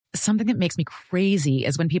Something that makes me crazy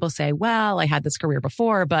is when people say, well, I had this career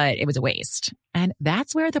before, but it was a waste. And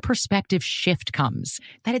that's where the perspective shift comes,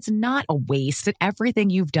 that it's not a waste, that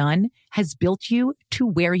everything you've done has built you to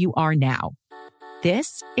where you are now.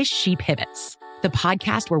 This is She Pivots, the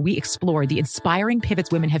podcast where we explore the inspiring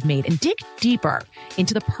pivots women have made and dig deeper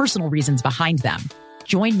into the personal reasons behind them.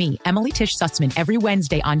 Join me, Emily Tish Sussman, every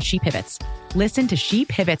Wednesday on She Pivots. Listen to She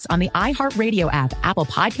Pivots on the iHeartRadio app, Apple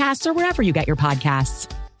Podcasts, or wherever you get your podcasts.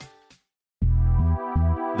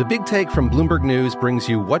 The Big Take from Bloomberg News brings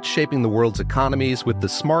you what's shaping the world's economies with the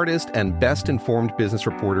smartest and best-informed business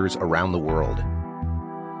reporters around the world.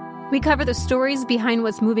 We cover the stories behind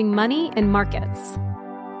what's moving money and markets,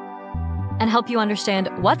 and help you understand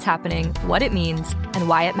what's happening, what it means, and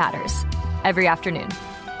why it matters every afternoon.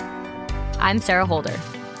 I'm Sarah Holder.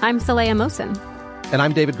 I'm Saleha Mohsin. And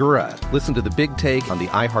I'm David Gura. Listen to The Big Take on the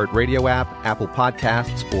iHeartRadio app, Apple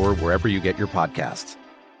Podcasts, or wherever you get your podcasts.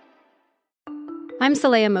 I'm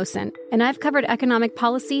Saleha Mohsin, and I've covered economic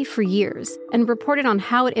policy for years and reported on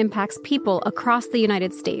how it impacts people across the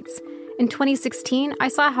United States. In 2016, I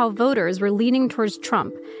saw how voters were leaning towards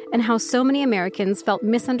Trump and how so many Americans felt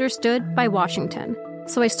misunderstood by Washington.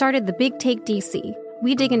 So I started The Big Take DC.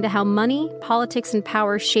 We dig into how money, politics, and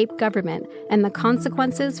power shape government and the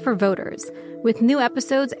consequences for voters. With new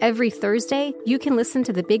episodes every Thursday, you can listen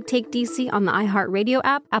to The Big Take DC on the iHeartRadio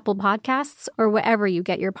app, Apple Podcasts, or wherever you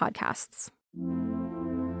get your podcasts.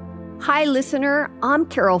 Hi, listener. I'm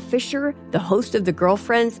Carol Fisher, the host of The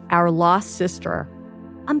Girlfriends, Our Lost Sister.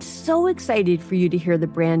 I'm so excited for you to hear the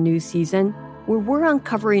brand new season where we're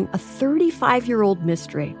uncovering a 35-year-old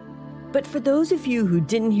mystery. But for those of you who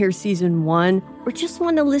didn't hear season 1 or just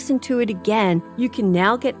want to listen to it again, you can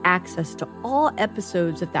now get access to all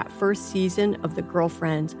episodes of that first season of The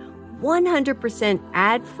Girlfriends 100%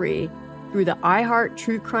 ad-free through the iHeart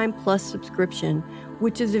True Crime Plus subscription,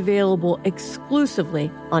 which is available exclusively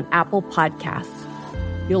on Apple Podcasts.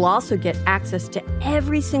 You'll also get access to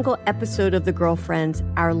every single episode of The Girlfriends,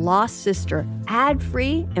 Our Lost Sister,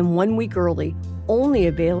 ad-free and 1 week early, only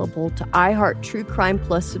available to iHeart True Crime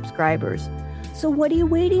Plus subscribers. So what are you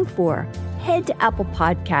waiting for? Head to Apple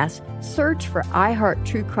Podcasts, search for iHeart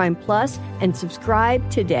True Crime Plus, and subscribe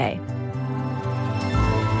today.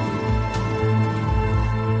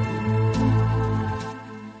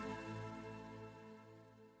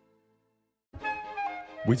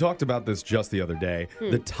 We talked about this just the other day.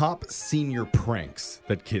 The top senior pranks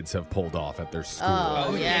that kids have pulled off at their school.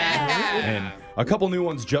 Oh, yeah. And a couple new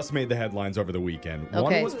ones just made the headlines over the weekend. Okay.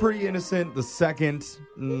 One was pretty innocent. The second,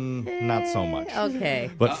 not so much.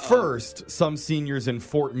 Okay. But first, some seniors in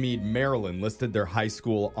Fort Meade, Maryland listed their high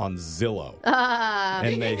school on Zillow.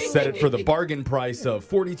 And they set it for the bargain price of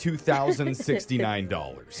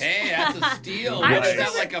 $42,069. Hey, that's a steal. Is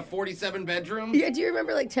that like a 47-bedroom? Yeah, do you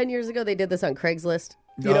remember like 10 years ago they did this on Craigslist?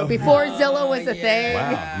 You know, before Zillow was a thing.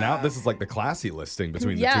 Wow. Now this is like the classy listing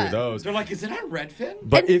between the two of those. They're like, is it on Redfin?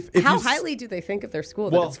 But if how you highly do they think of their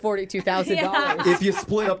school that it's $42,000? If you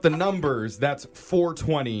split up the numbers, that's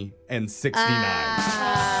 $420 and $69.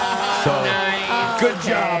 So good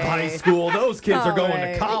job, high school. Those kids are going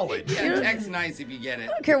to college. Yeah, text nice if you get it. I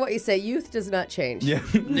don't care what you say. Youth does not change. Yeah.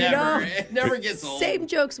 Never. It never gets old. Same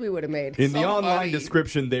jokes we would have made. In the online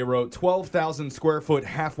description, they wrote 12,000 square foot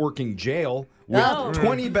half-working jail with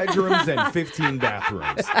 20 bedrooms and 15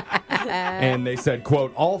 bathrooms. And they said,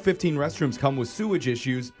 quote, all 15 restrooms come with sewage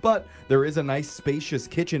issues, but there is a nice spacious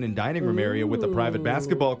kitchen and dining room area with a private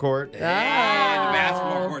basketball court. And the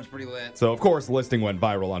basketball court's pretty lit. So, of course, the listing went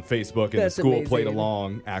viral on Facebook, and That's the school amazing. played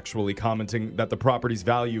along, actually commenting that the property's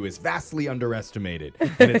value is vastly underestimated,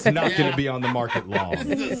 and it's not going to be on the market long.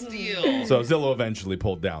 This is a steal. So Zillow eventually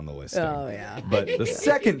pulled down the listing. Oh, yeah. But the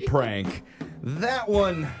second prank, that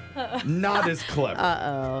one, not as clever.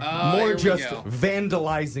 More just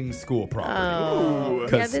vandalizing school property. Oh.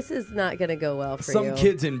 Yeah, this is not going to go well for you. Some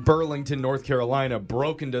kids in Burlington, North Carolina,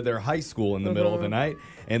 broke into their high school in the middle of the night,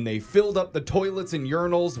 and they filled up the toilets and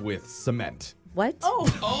urinals with cement. What?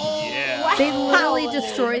 Yeah. They literally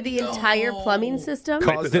destroyed the entire plumbing system?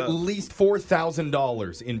 Caused at least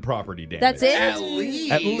 $4,000 in property damage. That's it? At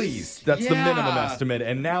least. At least. That's the minimum estimate.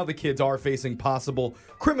 And now the kids are facing possible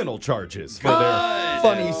criminal charges for their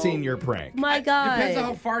funny senior prank. My God. Depends on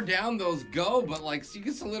how far down those go, but like, so you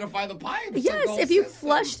can solidify the pipe. It's Yes, like the whole if you system.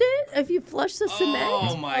 flushed it, if you flushed the cement.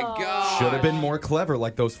 Oh my God. Should have been more clever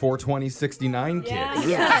like those 42069 kids.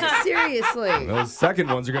 Yeah, seriously. Those second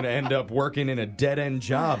ones are going to end up working in a dead-end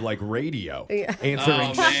job like radio,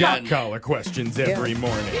 answering Oh, man. shot collar questions every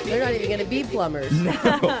morning. They're not even going to be plumbers.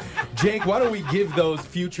 No. Jake, why don't we give those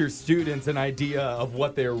future students an idea of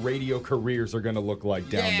what their radio careers are going to look like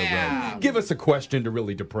down the road? Give us a question to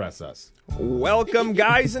really depress us. Welcome,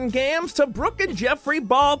 guys and gams, to Brooke and Jeffrey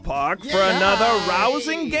Ballpark for another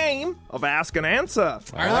rousing game of Ask and Answer.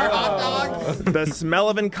 Are there hot dogs? The smell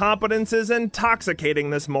of incompetence is intoxicating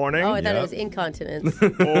this morning. Oh, I thought it was incontinence.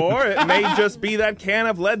 Or it may just be that can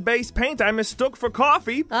of lead-based paint I mistook for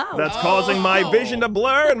coffee that's causing my vision to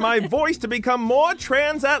blur and my voice to become more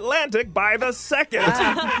transatlantic by the second.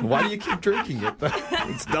 Why do you keep drinking it?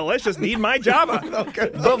 It's delicious. Need my Java.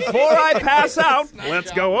 Before I pass out, let's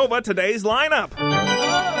go over today's lineup.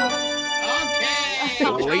 Okay.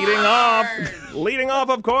 Leading off,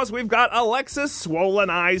 of course, we've got Alexis Swollen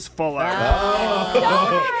Eyes Fuller.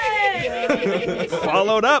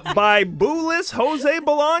 Followed up by Boolis Jose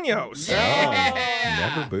Bolaños.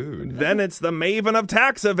 Never booed. Then it's the maven of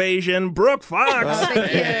tax evasion, Brooke Fox.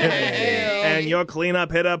 And your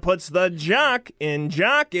cleanup hitter puts the jock in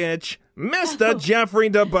jock itch, Mr. Jeffrey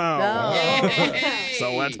DeBoe.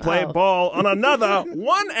 So let's play ball on another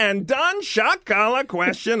one and done shot collar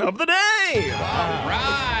question of the day. All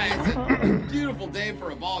right. Beautiful day for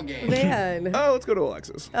a ball game. Man. Oh, let's go to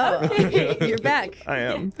Alexis. Oh, you're back. I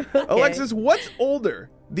am. Alexis, what's older?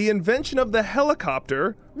 The invention of the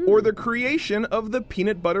helicopter or the creation of the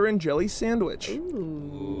peanut butter and jelly sandwich?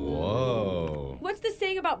 Whoa. What's the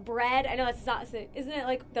saying about bread? I know that's not, isn't it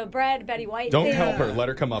like the bread Betty White Don't thing? help her. Let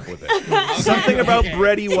her come up with it. Something about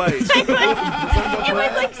bready white. It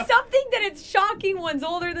was like something that it's shocking one's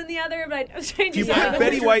older than the other, but I was trying to You say put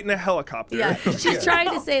Betty White in a helicopter. Yeah, she's trying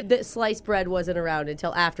to say that sliced bread wasn't around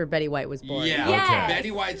until after Betty White was born. Yeah. Yes.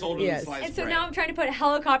 Betty White's older Yes. than sliced And so bread. now I'm trying to put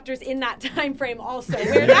helicopters in that time frame also.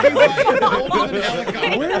 Betty White older than helicopter.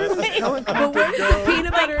 But where does the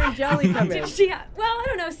peanut butter and jelly come in? Did she well, I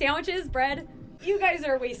don't know, sandwiches, bread. You guys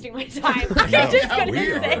are wasting my time. I'm just going to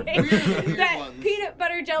weird. say Weird that ones. peanut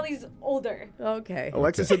butter jelly's older. Okay.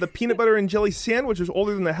 Alexis said the peanut butter and jelly sandwich was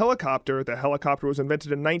older than the helicopter. The helicopter was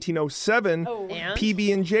invented in 1907. Oh. And?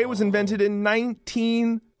 PB&J was invented in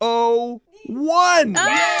 1901.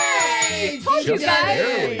 Told you Just guys.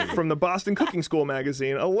 barely. From the Boston Cooking School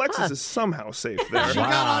magazine. Alexis is somehow safe there. She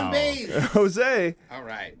got on base. Jose, All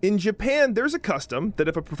right. in Japan, there's a custom that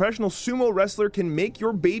if a professional sumo wrestler can make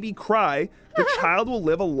your baby cry, the child will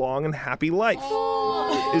live a long and happy life.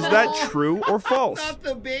 Is that true or false? Not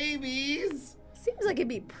the babies. Seems like it'd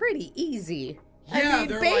be pretty easy. Yeah, I mean,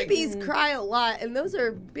 they're babies like cry a lot, and those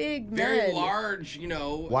are big very men. large, you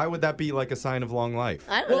know. Why would that be like a sign of long life?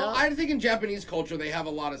 I don't Well, know. I think in Japanese culture they have a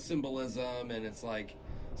lot of symbolism, and it's like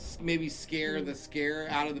maybe scare the scare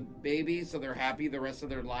out of the baby so they're happy the rest of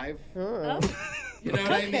their life. You know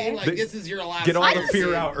what I mean? Like, this is your last Get all the chance.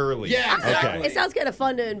 fear out early. Yeah, exactly. It sounds kind of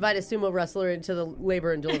fun to invite a sumo wrestler into the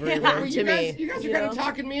labor and delivery Well, room, you to guys, me. you guys are kind of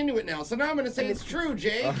talking me into it now, so now I'm going to say it's true,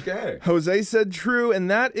 Jake. Okay. Jose said true,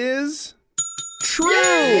 and that is true.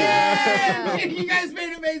 Yeah! You guys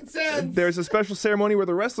made it make sense. There's a special ceremony where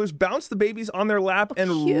the wrestlers bounce the babies on their lap and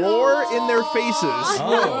roar in their faces.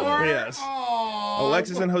 Oh. Yes. Aw.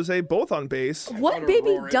 Alexis and Jose both on base. What What a baby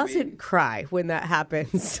roar it'd doesn't be. cry when that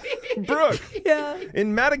happens? Brooke. Yeah.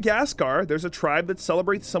 In Madagascar, there's a tribe that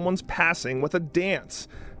celebrates someone's passing with a dance.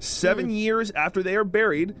 7 years after they are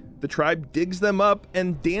buried, the tribe digs them up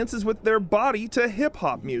and dances with their body to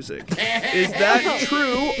hip-hop music. Is that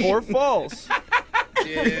true or false?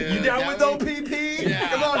 Dude, You down with that would- OPP? Yeah,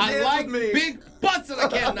 Come on, I dance like with me. big butts and I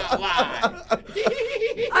cannot lie.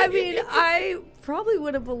 I mean, I probably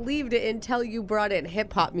would have believed it until you brought in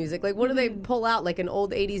hip hop music. Like, what do they pull out? Like an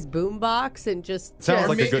old 80s boombox and just. Sounds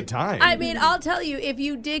like a me- good time. I mean, I'll tell you, if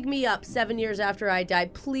you dig me up 7 years after I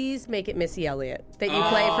died, please make it Missy Elliott that you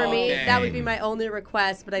play for me. Okay. That would be my only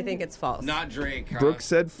request, but I think it's false. Not Drake, huh? Brooke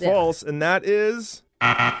said false, and that is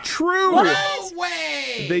true. No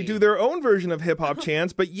way! They do their own version of hip-hop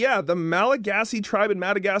chants, but yeah, the Malagasy tribe in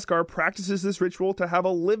Madagascar practices this ritual to have a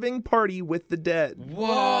living party with the dead. Whoa!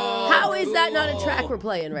 How is that not a track we're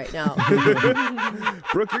playing right now?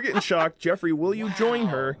 Brooke, you're getting shocked. Jeffrey, will you join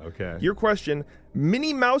her? Okay. Your question,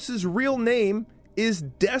 Minnie Mouse's real name is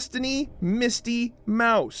Destiny Misty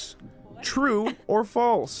Mouse. True or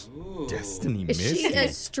false? Destiny Is she Misty. a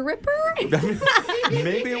stripper?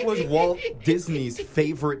 Maybe it was Walt Disney's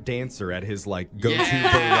favorite dancer at his go-to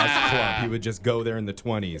Yeah. burlesque club. He would just go there in the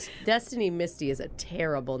 20s. Destiny Misty is a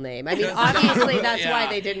terrible name. I mean, does obviously not- that's why yeah.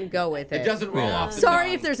 they didn't go with it. It doesn't roll off the Sorry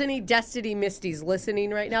tongue. if there's any Destiny Misties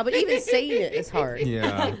listening right now, but even saying it is hard.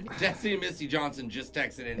 Yeah. Destiny Misty Johnson just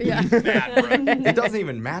texted in. Yeah. Bad, bro. It doesn't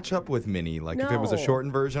even match up with Minnie. Like, if it was a No.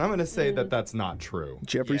 shortened version, I'm going to say that that's not true.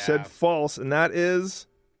 Jeffrey Yeah. said false, and that is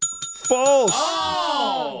false.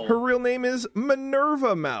 Oh! Her real name is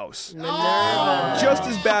Minerva Mouse. Just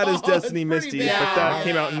as bad as Destiny Misty, but that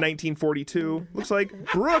came out in 1942. Looks like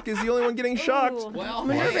Brooke is the only one getting shocked. Well,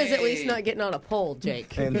 Minerva's at least not getting on a pole,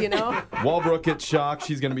 Jake. And you know? while Brooke gets shocked,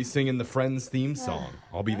 she's going to be singing the Friends theme song.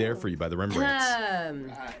 I'll Be There For You by the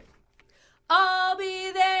Rembrandts. I'll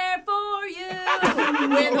be there for you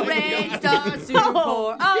when the rain starts to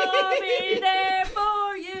pour. I'll be there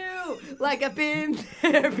for you like I've been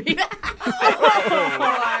there before.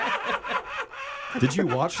 Did you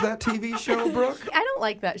watch that TV show, Brooke? I don't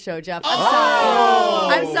like that show, Jeff.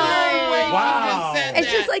 I'm sorry. Wow.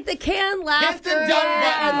 It's just like the canned laughter. Hit the dumb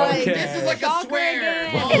button. Like, Okay. This is like a swear.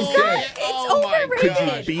 It's not. It's overrated.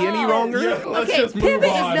 Could you be any wrong? Let's Okay, just move Pivot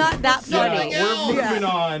on. is not that funny. We're moving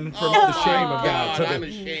on from the shame of that. God, to I'm the-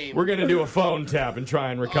 ashamed. We're going to do a phone tap and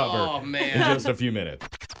try and recover Oh, man. in just a few minutes.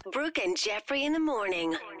 Brooke and Jeffrey in the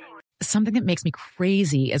morning. Something that makes me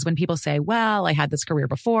crazy is when people say, well, I had this career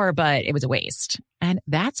before, but it was a waste. And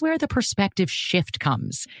that's where the perspective shift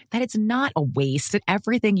comes, that it's not a waste, that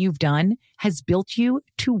everything you've done has built you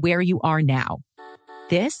to where you are now.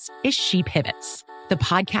 This is She Pivots, the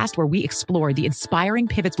podcast where we explore the inspiring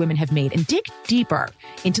pivots women have made and dig deeper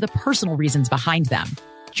into the personal reasons behind them.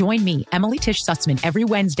 Join me, Emily Tish Sussman, every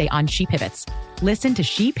Wednesday on She Pivots. Listen to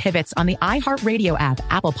She Pivots on the iHeartRadio app,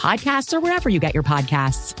 Apple Podcasts, or wherever you get your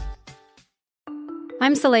podcasts.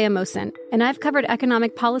 I'm Saleha Mohsin, and I've covered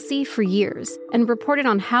economic policy for years and reported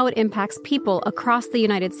on how it impacts people across the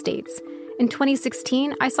United States. In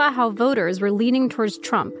 2016, I saw how voters were leaning towards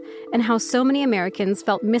Trump and how so many Americans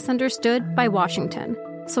felt misunderstood by Washington.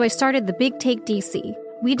 So I started The Big Take DC.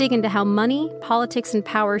 We dig into how money, politics, and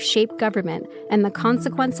power shape government and the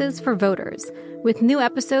consequences for voters. With new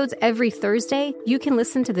episodes every Thursday, you can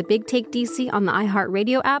listen to The Big Take DC on the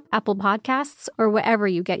iHeartRadio app, Apple Podcasts, or wherever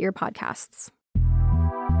you get your podcasts.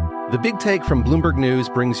 The Big Take from Bloomberg News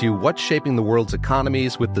brings you what's shaping the world's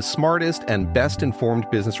economies with the smartest and best-informed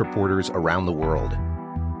business reporters around the world.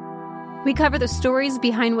 We cover the stories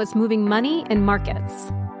behind what's moving money and markets.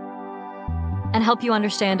 And help you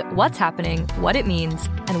understand what's happening, what it means,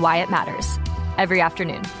 and why it matters. Every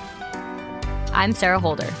afternoon. I'm Sarah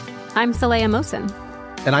Holder. I'm Saleha Mohsin.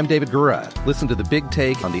 And I'm David Gura. Listen to The Big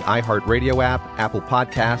Take on the iHeartRadio app, Apple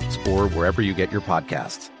Podcasts, or wherever you get your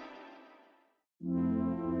podcasts.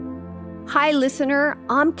 Hi, listener.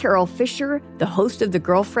 I'm Carol Fisher, the host of The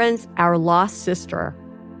Girlfriends, Our Lost Sister.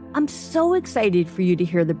 I'm so excited for you to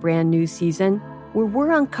hear the brand new season where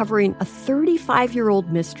we're uncovering a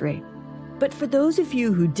 35-year-old mystery. But for those of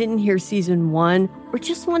you who didn't hear season 1 or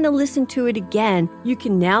just want to listen to it again, you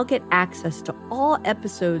can now get access to all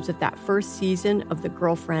episodes of that first season of The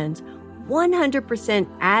Girlfriends 100%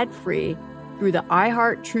 ad-free through the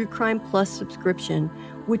iHeart True Crime Plus subscription,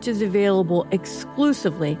 which is available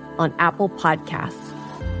exclusively on Apple Podcasts.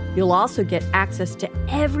 You'll also get access to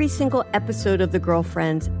every single episode of The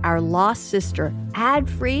Girlfriends, Our Lost Sister,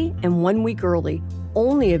 ad-free and 1 week early,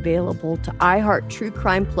 only available to iHeart True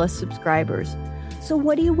Crime Plus subscribers. So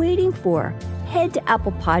what are you waiting for? Head to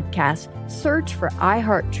Apple Podcasts, search for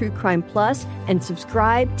iHeart True Crime Plus, and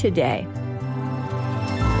subscribe today.